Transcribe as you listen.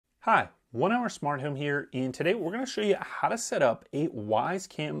Hi, 1 Hour Smart Home here, and today we're going to show you how to set up a Wyze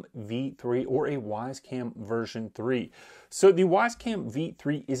Cam V3 or a Wyze Cam version 3. So the Wyze Cam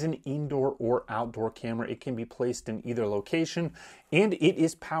V3 is an indoor or outdoor camera. It can be placed in either location, and it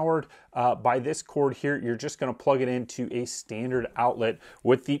is powered by this cord here. You're just going to plug it into a standard outlet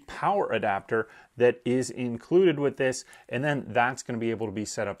with the power adapter that is included with this, and then that's going to be able to be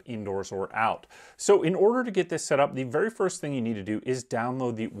set up indoors or out. So in order to get this set up, the very first thing you need to do is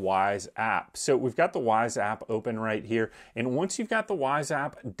download the Wyze app. So we've got the Wyze app open right here, and once you've got the Wyze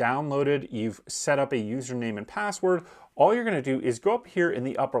app downloaded, you've set up a username and password, all you're going to do is go up here in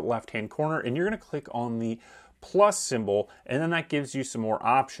the upper left hand corner and you're going to click on the plus symbol, and then that gives you some more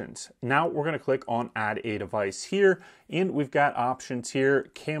options. Now we're going to click on add a device here, and we've got options here: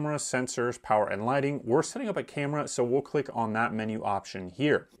 camera, sensors, power and lighting. We're setting up a camera, so we'll click on that menu option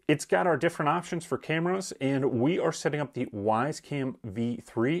here. It's got our different options for cameras, and we are setting up the Wyze Cam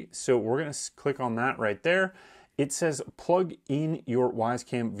V3, so we're going to click on that right there. It says plug in your Wyze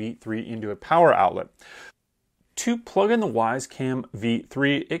Cam V3 into a power outlet. To plug in the Wyze Cam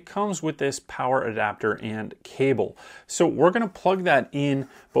V3, it comes with this power adapter and cable. So we're going to plug that in,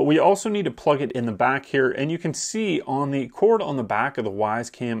 but we also need to plug it in the back here. And you can see on the cord on the back of the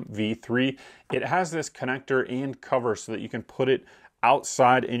Wyze Cam V3, it has this connector and cover so that you can put it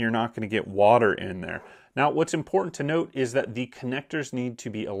outside and you're not going to get water in there. Now, what's important to note is that the connectors need to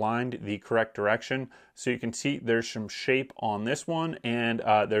be aligned the correct direction. So you can see there's some shape on this one, and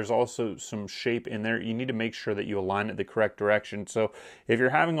there's also some shape in there. You need to make sure that you align it the correct direction. So if you're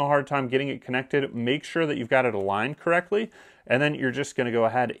having a hard time getting it connected, make sure that you've got it aligned correctly, and then you're just going to go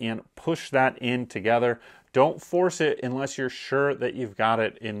ahead and push that in together. Don't force it unless you're sure that you've got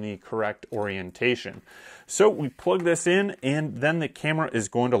it in the correct orientation. So we plug this in, and then the camera is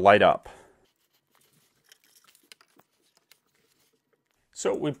going to light up.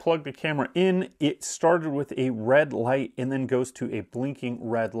 So we plug the camera in, it started with a red light and then goes to a blinking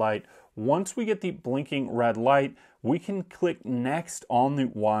red light. Once we get the blinking red light, we can click next on the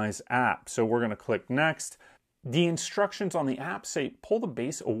Wyze app. So we're going to click next. The instructions on the app say pull the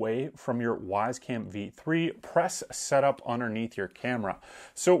base away from your Wyze Cam V3, press setup underneath your camera.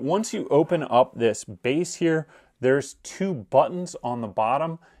 So once you open up this base here, there's two buttons on the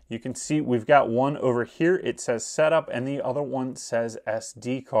bottom. You can see we've got one over here, it says setup, and the other one says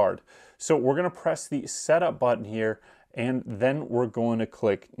SD card. So we're going to press the setup button here, and then we're going to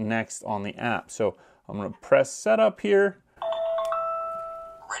click next on the app. So I'm going to press setup here.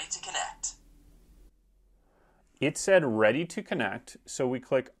 Ready to connect. It said ready to connect, so we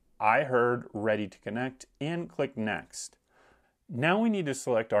click I heard ready to connect and click next. Now we need to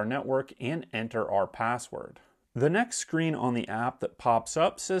select our network and enter our password. The next screen on the app that pops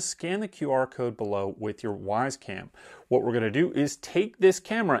up says scan the QR code below with your Wyze Cam. What we're going to do is take this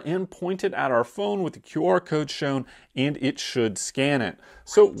camera and point it at our phone with the QR code shown, and it should scan it.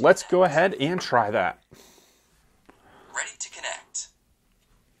 So let's go ahead and try that. Ready to connect.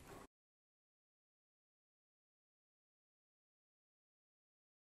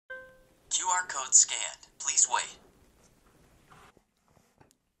 QR code scanned. Please wait.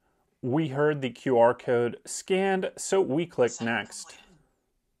 We heard the QR code scanned, so we click next.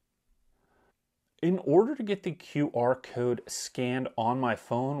 In order to get the QR code scanned on my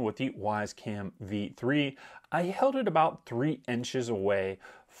phone with the Wyze Cam V3, I held it about 3 inches away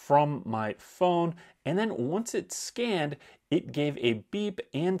from my phone, and then once it's scanned, it gave a beep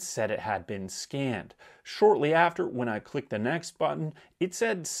and said it had been scanned. Shortly after, when I clicked the next button, it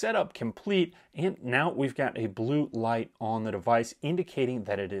said setup complete, and now we've got a blue light on the device indicating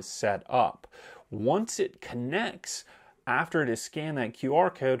that it is set up. Once it connects, after it has scanned that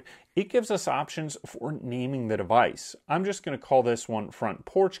QR code, it gives us options for naming the device. I'm just going to call this one front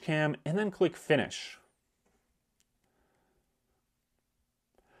porch cam and then click finish.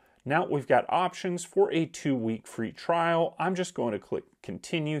 Now we've got options for a 2-week free trial. I'm just going to click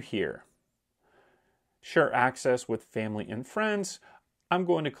continue here. Share access with family and friends. I'm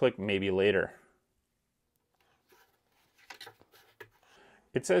going to click maybe later.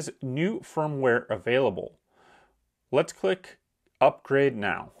 It says new firmware available. Let's click upgrade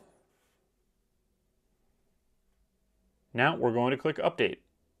now. Now we're going to click update.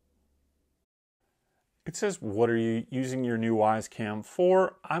 It says, what are you using your new Wyze Cam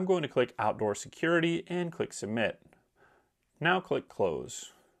for? I'm going to click outdoor security and click submit. Now click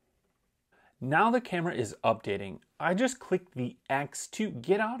close. Now the camera is updating. I just clicked the X to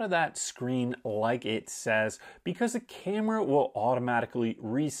get out of that screen like it says, because the camera will automatically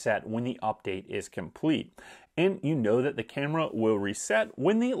reset when the update is complete. And you know that the camera will reset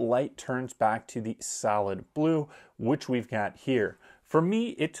when the light turns back to the solid blue, which we've got here. For me,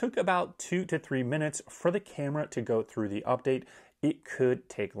 it took about 2 to 3 minutes for the camera to go through the update. It could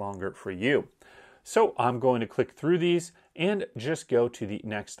take longer for you. So I'm going to click through these and just go to the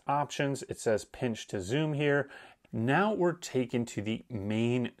next options. It says pinch to zoom here. Now we're taken to the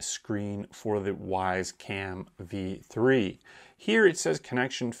main screen for the Wyze Cam V3. Here it says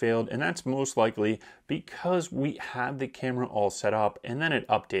connection failed, and that's most likely because we had the camera all set up and then it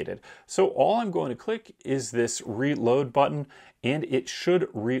updated. So all I'm going to click is this reload button, and it should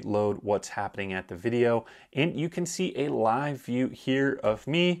reload what's happening at the video. And you can see a live view here of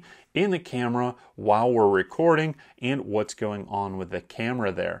me in the camera while we're recording and what's going on with the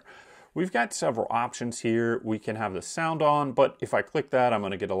camera there. We've got several options here. We can have the sound on, but if I click that, I'm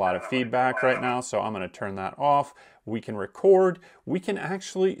going to get a lot of feedback right now, so I'm going to turn that off. We can record. We can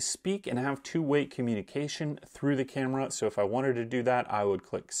actually speak and have two-way communication through the camera. So if I wanted to do that, I would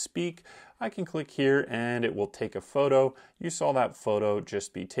click speak. I can click here and it will take a photo. You saw that photo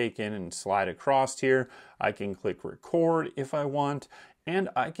just be taken and slide across here. I can click record if I want, and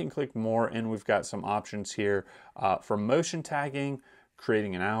I can click more, and we've got some options here for motion tagging,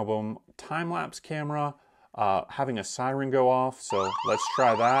 creating an album, time-lapse camera, having a siren go off. So let's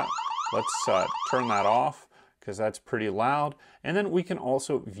try that. Let's turn that off because that's pretty loud. And then we can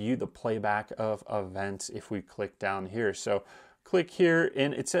also view the playback of events if we click down here. So click here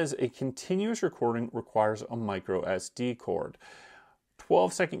and it says a continuous recording requires a micro SD card.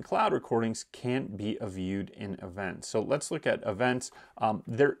 12-second cloud recordings can't be viewed in events. So let's look at events.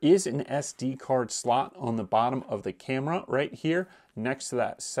 There is an SD card slot on the bottom of the camera right here next to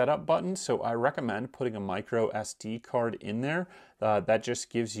that setup button. So I recommend putting a micro SD card in there. That just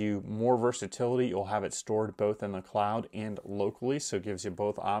gives you more versatility. You'll have it stored both in the cloud and locally, so it gives you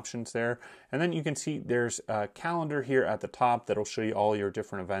both options there. And then you can see there's a calendar here at the top that'll show you all your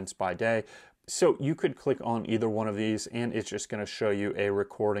different events by day. So you could click on either one of these and it's just going to show you a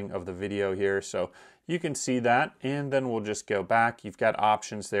recording of the video here. So you can see that, and then we'll just go back. You've got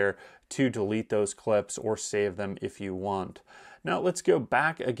options there to delete those clips or save them if you want. Now let's go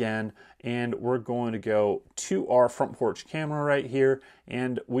back again, and we're going to go to our front porch camera right here,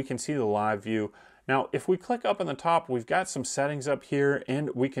 and we can see the live view. Now, if we click up on the top, we've got some settings up here, and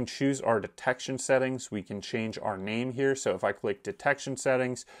we can choose our detection settings. We can change our name here. So if I click detection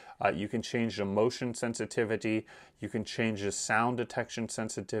settings, you can change the motion sensitivity. You can change the sound detection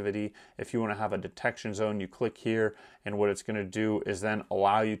sensitivity. If you want to have a detection zone, you click here, and what it's going to do is then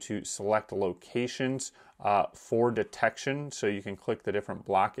allow you to select locations for detection. So you can click the different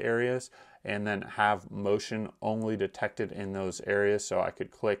block areas and then have motion only detected in those areas. So I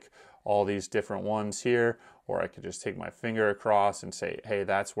could click all these different ones here, or I could just take my finger across and say, hey,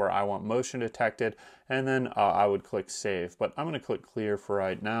 that's where I want motion detected, and then I would click save. But I'm going to click clear for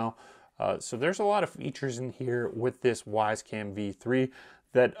right now. So there's a lot of features in here with this Wyze Cam V3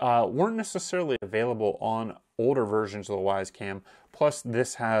 that weren't necessarily available on older versions of the Wyze Cam. Plus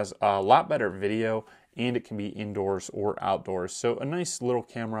this has a lot better video, and it can be indoors or outdoors. So a nice little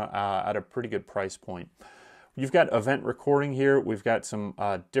camera at a pretty good price point. You've got event recording here. We've got some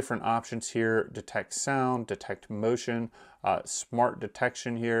different options here: detect sound, detect motion, smart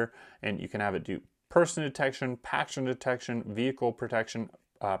detection here, and you can have it do person detection, passion detection, vehicle protection,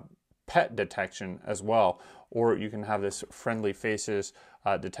 pet detection as well. Or you can have this friendly faces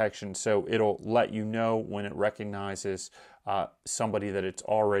detection, so it'll let you know when it recognizes somebody that it's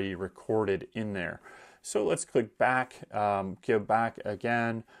already recorded in there. So let's click back, go back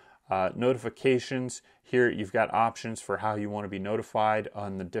again. Notifications. Here you've got options for how you want to be notified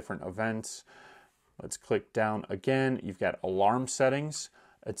on the different events. Let's click down again. You've got alarm settings.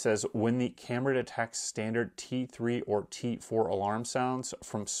 It says when the camera detects standard T3 or T4 alarm sounds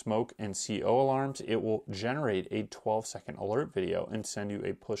from smoke and CO alarms, it will generate a 12-second alert video and send you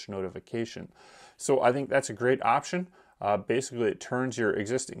a push notification. So I think that's a great option. Basically, it turns your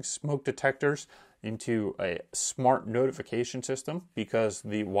existing smoke detectors into a smart notification system, because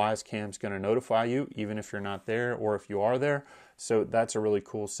the Wyze Cam is going to notify you even if you're not there or if you are there. So that's a really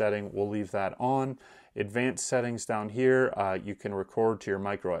cool setting. We'll leave that on. Advanced settings down here, you can record to your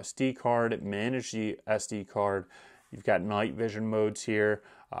micro SD card, manage the SD card. You've got night vision modes here.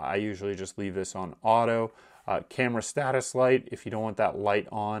 I usually just leave this on auto. Camera status light, if you don't want that light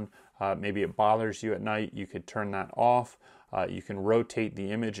on, maybe it bothers you at night, you could turn that off. You can rotate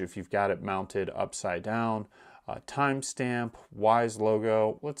the image if you've got it mounted upside down. Timestamp, Wyze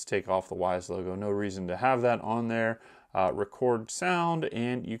logo. Let's take off the Wyze logo. No reason to have that on there. Record sound,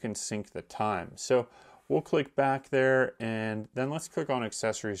 and you can sync the time. So we'll click back there, and then let's click on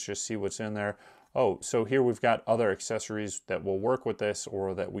accessories, just see what's in there. Oh, so here we've got other accessories that will work with this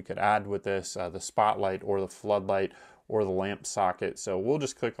or that we could add with this, the spotlight or the floodlight or the lamp socket. So we'll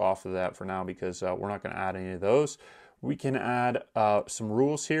just click off of that for now because we're not going to add any of those. We can add some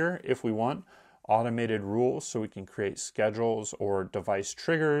rules here if we want, automated rules, so we can create schedules or device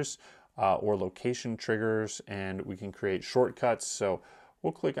triggers or location triggers, and we can create shortcuts. So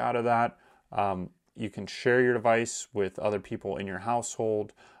we'll click out of that. You can share your device with other people in your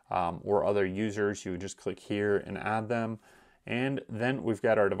household or other users. You would just click here and add them. And then we've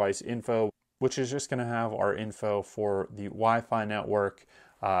got our device info, which is just going to have our info for the Wi-Fi network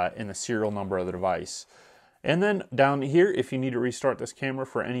and the serial number of the device. And then down here, if you need to restart this camera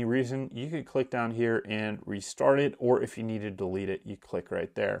for any reason, you could click down here and restart it, or if you need to delete it, you click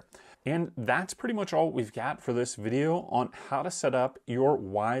right there. And that's pretty much all we've got for this video on how to set up your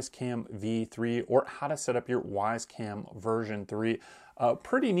Wyze Cam V3 or how to set up your Wyze Cam version 3. A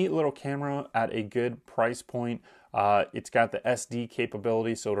pretty neat little camera at a good price point. It's got the SD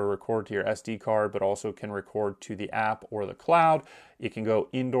capability, so it'll record to your SD card, but also can record to the app or the cloud. It can go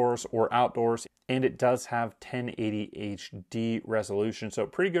indoors or outdoors, and it does have 1080 HD resolution. So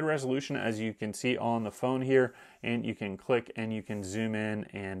pretty good resolution, as you can see on the phone here, and you can click and you can zoom in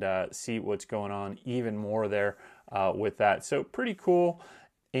and see what's going on even more there with that. So pretty cool,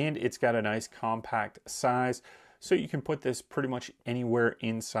 and it's got a nice compact size. So you can put this pretty much anywhere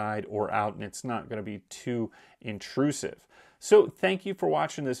inside or out, and it's not going to be too intrusive. So thank you for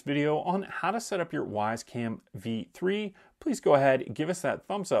watching this video on how to set up your Wyze Cam V3. Please go ahead, give us that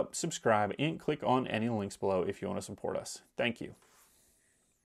thumbs up, subscribe, and click on any links below if you want to support us. Thank you.